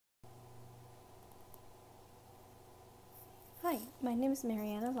Hi, my name is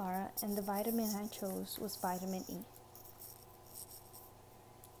Mariana Lara, and the vitamin I chose was vitamin E.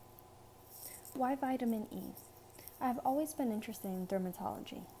 Why vitamin E? I have always been interested in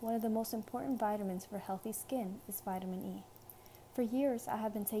dermatology. One of the most important vitamins for healthy skin is vitamin E. For years, I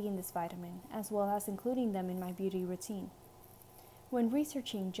have been taking this vitamin, as well as including them in my beauty routine. When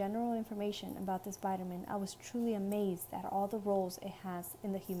researching general information about this vitamin, I was truly amazed at all the roles it has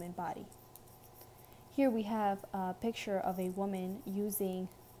in the human body. Here we have a picture of a woman using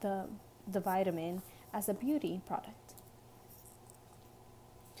the vitamin as a beauty product.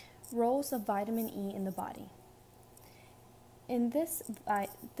 Roles of vitamin E in the body. This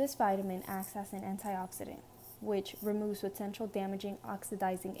vitamin acts as an antioxidant, which removes potential damaging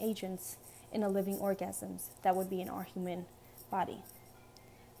oxidizing agents in a living organisms that would be in our human body.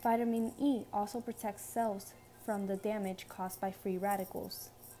 Vitamin E also protects cells from the damage caused by free radicals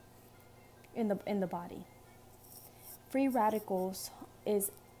in the body. Free radicals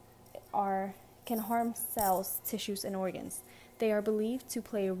can harm cells, tissues, and organs. They are believed to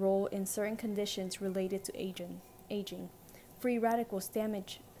play a role in certain conditions related to aging. Free radicals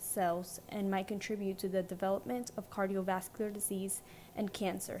damage cells and might contribute to the development of cardiovascular disease and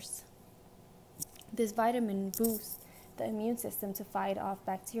cancers. This vitamin boosts the immune system to fight off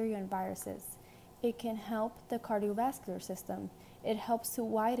bacteria and viruses. It can help the cardiovascular system. It helps to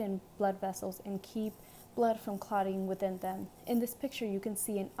widen blood vessels and keep blood from clotting within them. In this picture, you can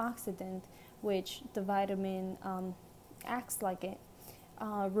see an oxidant, which the vitamin acts like it,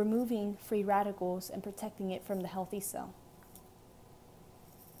 removing free radicals and protecting it from the healthy cell.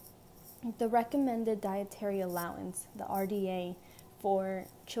 The recommended dietary allowance, the RDA, for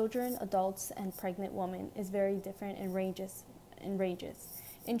children, adults, and pregnant women is very different in ranges.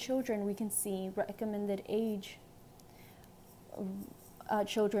 In children, we can see recommended age.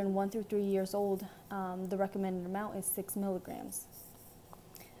 Children 1 through 3 years old, the recommended amount is 6 milligrams.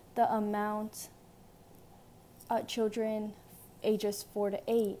 The amount children ages 4 to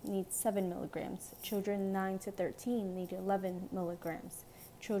 8 need 7 milligrams. Children 9 to 13 need 11 milligrams.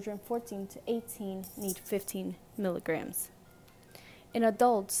 Children 14 to 18 need 15 milligrams. In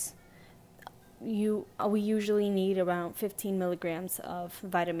adults, we usually need around 15 milligrams of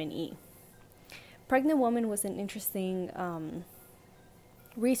vitamin E. Pregnant woman was an interesting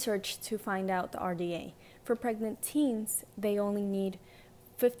research to find out the RDA. For pregnant teens, they only need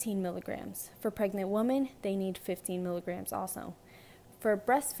 15 milligrams. For pregnant women, they need 15 milligrams also. For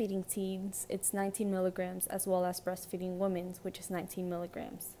breastfeeding teens, it's 19 milligrams, as well as breastfeeding women, which is 19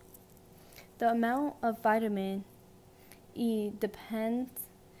 milligrams. The amount of vitamin E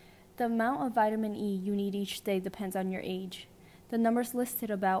you need each day depends on your age. The numbers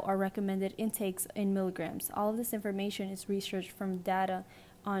listed above are recommended intakes in milligrams. All of this information is researched from data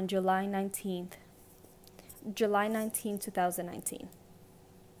on July 19, 2019.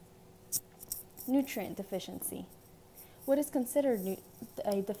 Nutrient deficiency. What is considered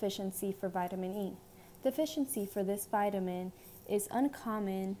a deficiency for vitamin E? Deficiency for this vitamin is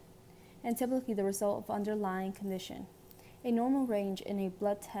uncommon and typically the result of underlying condition. A normal range in a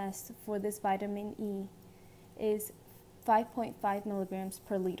blood test for this vitamin E is 5.5 milligrams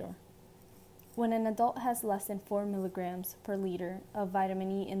per liter. When an adult has less than 4 milligrams per liter of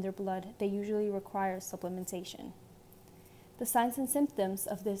vitamin E in their blood, they usually require supplementation. The signs and symptoms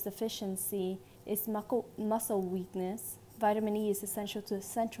of this deficiency is muscle weakness. Vitamin E is essential to the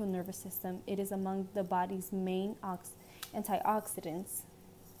central nervous system. It is among the body's main antioxidants.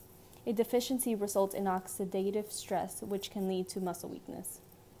 A deficiency results in oxidative stress, which can lead to muscle weakness.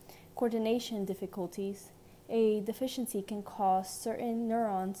 Coordination difficulties. A deficiency can cause certain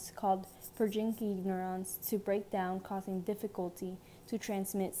neurons called Purkinje neurons to break down, causing difficulty to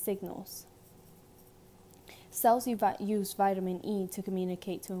transmit signals. Cells use vitamin E to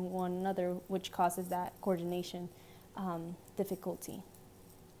communicate to one another, which causes that coordination difficulty.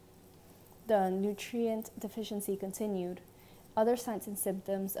 The nutrient deficiency continued. Other signs and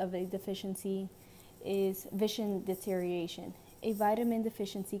symptoms of a deficiency is vision deterioration. A vitamin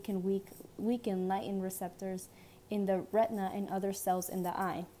deficiency can weaken light receptors in the retina and other cells in the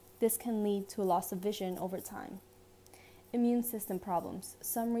eye. This can lead to a loss of vision over time. Immune system problems.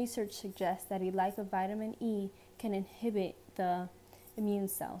 Some research suggests that a lack of vitamin E can inhibit the immune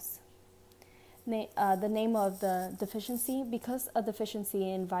cells. The name of the deficiency, because a deficiency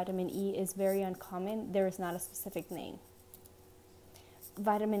in vitamin E is very uncommon, there is not a specific name.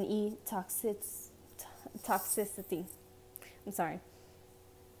 Vitamin E toxicity.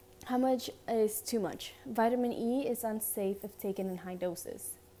 How much is too much? Vitamin E is unsafe if taken in high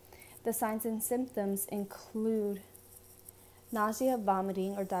doses. The signs and symptoms include nausea,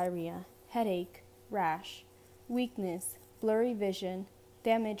 vomiting or diarrhea, headache, rash, weakness, blurry vision,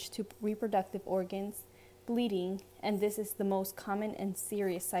 damage to reproductive organs, bleeding, and this is the most common and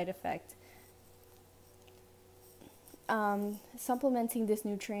serious side effect. Supplementing this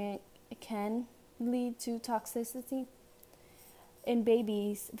nutrient can lead to toxicity. In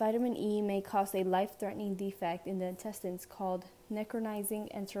babies, vitamin E may cause a life-threatening defect in the intestines called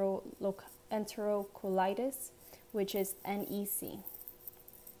necrotizing enterocolitis, which is NEC.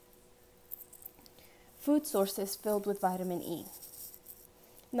 Food sources filled with vitamin E.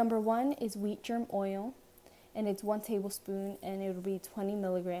 Number 1 is wheat germ oil, and it's 1 tablespoon, and it will be 20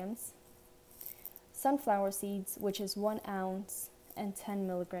 milligrams. Sunflower seeds, which is 1 ounce and 10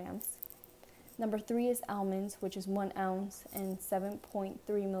 milligrams. Number 3 is almonds, which is 1 ounce and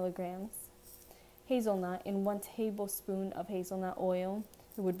 7.3 milligrams. Hazelnut, in 1 tablespoon of hazelnut oil,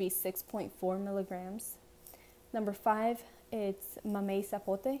 it would be 6.4 milligrams. Number 5, it's mamey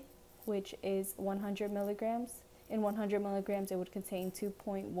sapote, which is 100 milligrams. In 100 milligrams, it would contain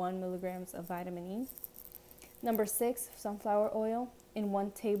 2.1 milligrams of vitamin E. Number 6, sunflower oil. In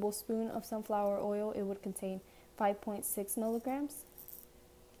 1 tablespoon of sunflower oil, it would contain 5.6 milligrams.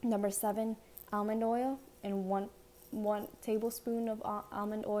 Number 7, almond oil. In one tablespoon of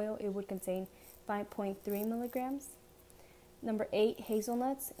almond oil, it would contain 5.3 milligrams. Number 8,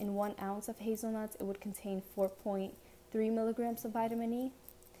 hazelnuts. In 1 ounce of hazelnuts, it would contain 4.3 milligrams of vitamin E.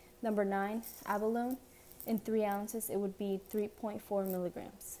 Number 9, abalone. In 3 ounces, it would be 3.4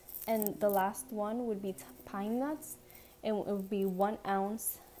 milligrams. And the last one would be pine nuts, and it would be 1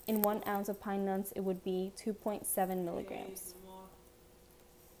 ounce. In 1 ounce of pine nuts, it would be 2.7 milligrams.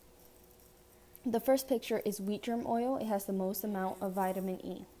 The first picture is wheat germ oil. It has the most amount of vitamin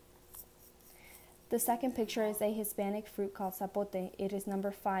E. The second picture is a Hispanic fruit called zapote. It is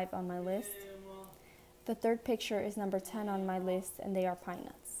number 5 on my list. The third picture is number 10 on my list, and they are pine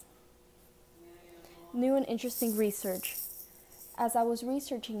nuts. New and interesting research. As I was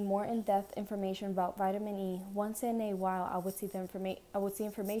researching more in-depth information about vitamin E, once in a while I would see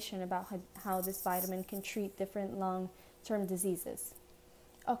information about how this vitamin can treat different long-term diseases.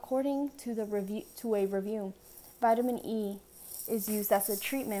 According to a review, vitamin E is used as a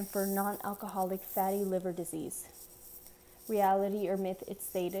treatment for non-alcoholic fatty liver disease. Reality or myth, it's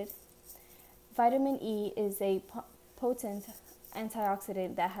stated. Vitamin E is a potent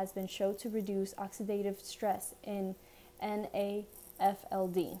antioxidant that has been shown to reduce oxidative stress in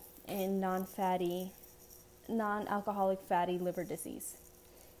NAFLD, in non-alcoholic fatty liver disease.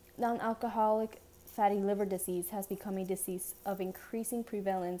 Non-alcoholic fatty liver disease has become a disease of increasing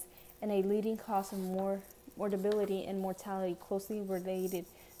prevalence and a leading cause of morbidity and mortality closely related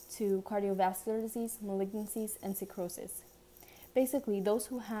to cardiovascular disease, malignancies, and cirrhosis. Basically, those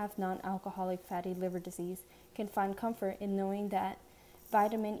who have non-alcoholic fatty liver disease can find comfort in knowing that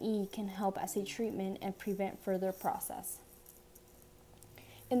vitamin E can help as a treatment and prevent further process.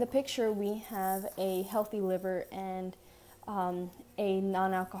 In the picture, we have a healthy liver and a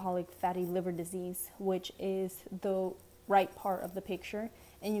non-alcoholic fatty liver disease, which is the right part of the picture,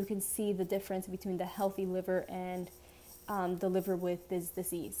 and you can see the difference between the healthy liver and the liver with this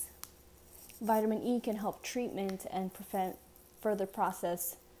disease. Vitamin E can help treatment and prevent further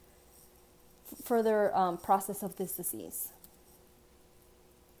process of this disease.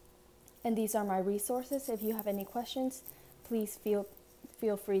 And these are my resources. If you have any questions, please feel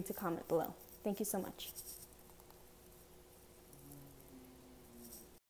free to comment below. Thank you so much.